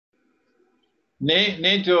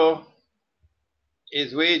NATO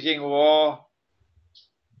is waging war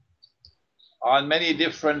on many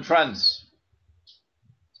different fronts,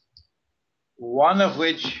 one of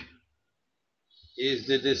which is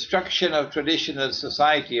the destruction of traditional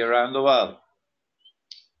society around the world,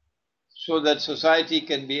 so that society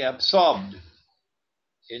can be absorbed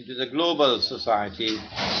into the global society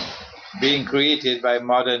being created by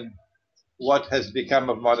what has become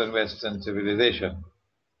of modern Western civilization.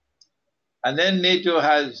 And then NATO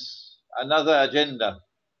has another agenda,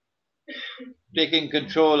 taking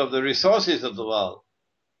control of the resources of the world,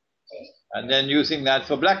 and then using that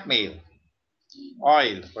for blackmail,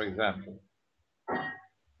 oil, for example.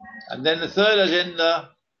 And then the third agenda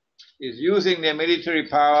is using their military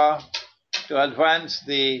power to advance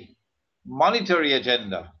the monetary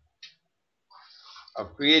agenda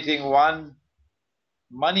of creating one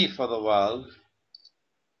money for the world,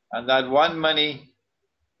 and that one money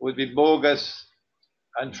would be bogus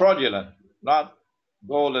and fraudulent, not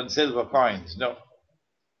gold and silver coins, no.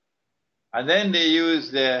 And then they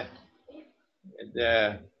use their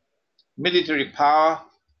military power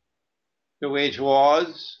to wage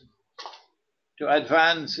wars, to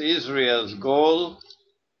advance Israel's goal.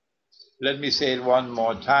 Let me say it one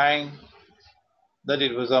more time, that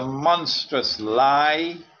it was a monstrous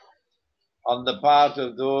lie on the part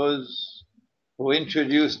of those who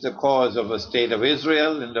introduced the cause of a state of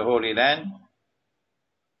Israel in the Holy Land,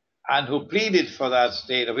 and who pleaded for that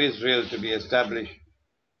state of Israel to be established,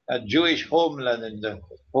 a Jewish homeland in the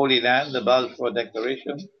Holy Land, the Balfour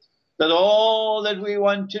Declaration, that all that we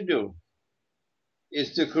want to do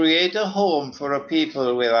is to create a home for a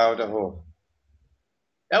people without a home.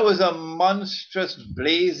 That was a monstrous,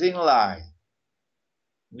 blazing lie.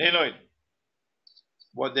 They know it.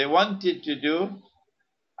 What they wanted to do,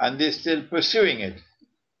 and they're still pursuing it,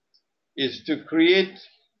 is to create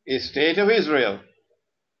a state of Israel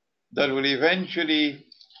that will eventually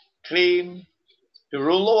claim to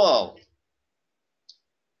rule the world.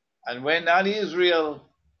 And when that Israel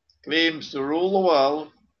claims to rule the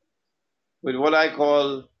world with what I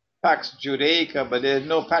call Pax Judaica, but there's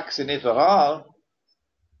no Pax in it at all,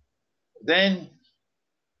 then,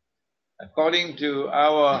 according to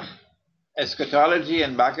our eschatology,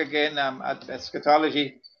 and back again I'm at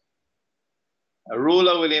eschatology, a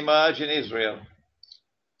ruler will emerge in Israel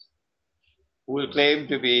who will claim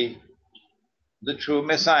to be the true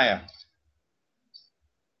Messiah.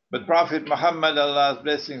 But Prophet Muhammad, Allah's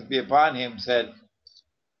blessings be upon him, said,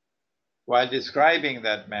 while describing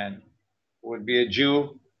that man, who would be a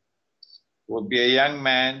Jew, would be a young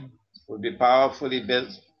man, would be powerfully built,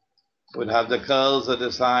 would have the curls at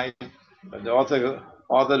the side that the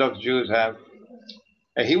Orthodox Jews have,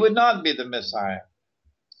 he would not be the Messiah.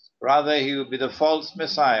 Rather, he would be the false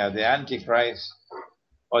Messiah, the Antichrist,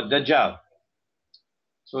 or Dajjal.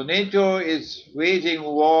 So NATO is waging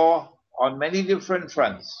war on many different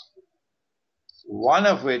fronts, one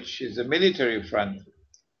of which is a military front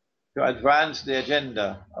to advance the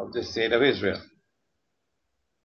agenda of the State of Israel.